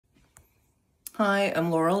Hi, I'm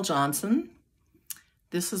Laurel Johnson.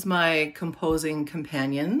 This is my composing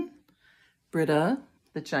companion, Britta,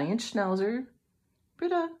 the giant schnauzer.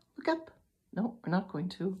 Britta, look up. No, we're not going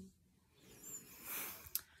to.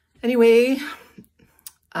 Anyway,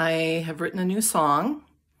 I have written a new song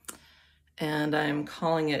and I'm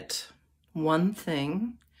calling it One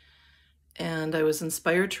Thing. And I was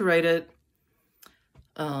inspired to write it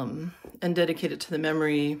and dedicate it to the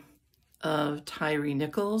memory of Tyre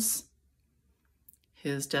Nichols.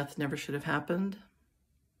 His death never should have happened.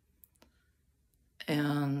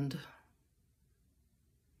 And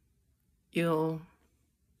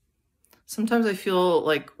sometimes I feel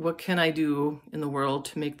like, what can I do in the world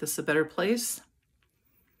to make this a better place?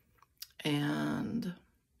 And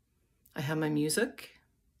I have my music.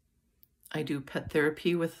 I do pet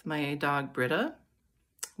therapy with my dog, Britta.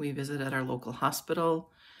 We visit at our local hospital,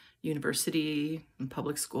 university, and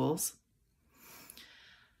public schools.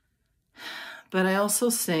 But I also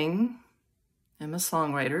sing. I'm a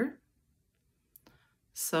songwriter.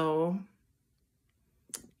 So,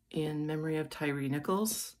 in memory of Tyre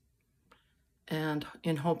Nichols, and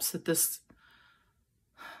in hopes that this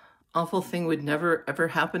awful thing would never, ever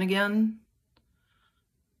happen again,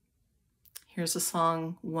 here's a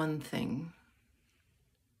song, One Thing.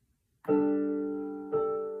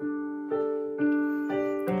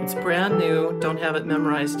 It's brand new, don't have it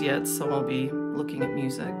memorized yet, so I'll be looking at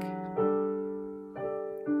music.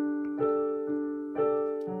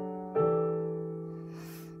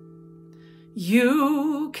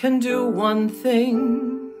 You can do one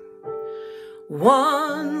thing,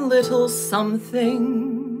 one little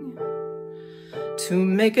something, to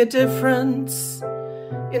make a difference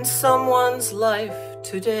in someone's life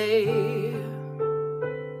today.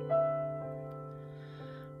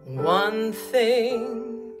 One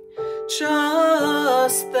thing,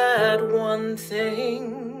 just that one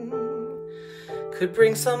thing, could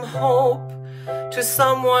bring some hope to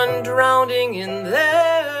someone drowning in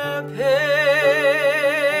their pain.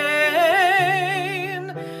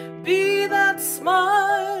 Be that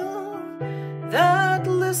smile, that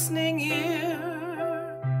listening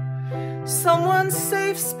ear, someone's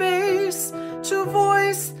safe space to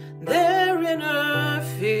voice their inner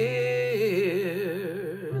fears.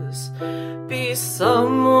 Be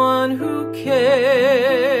someone who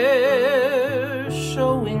cares,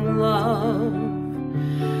 showing love.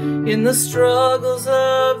 In the struggles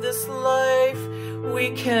of this life,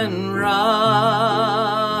 we can rise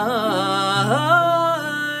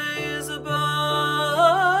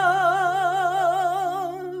above.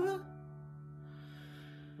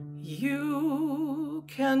 You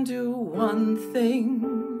can do one thing,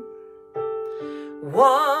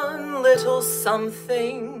 one little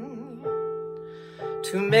something,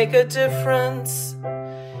 to make a difference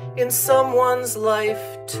in someone's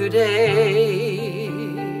life today.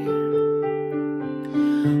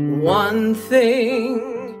 One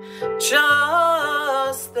thing,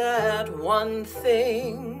 just that one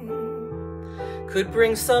thing, could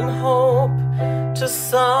bring some hope to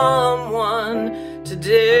someone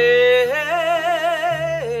today.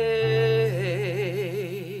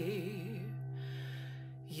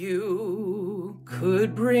 You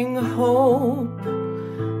could bring hope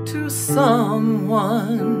to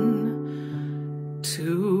someone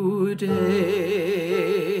today.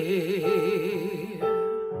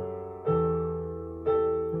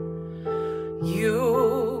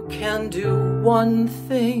 You can do one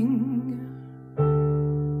thing,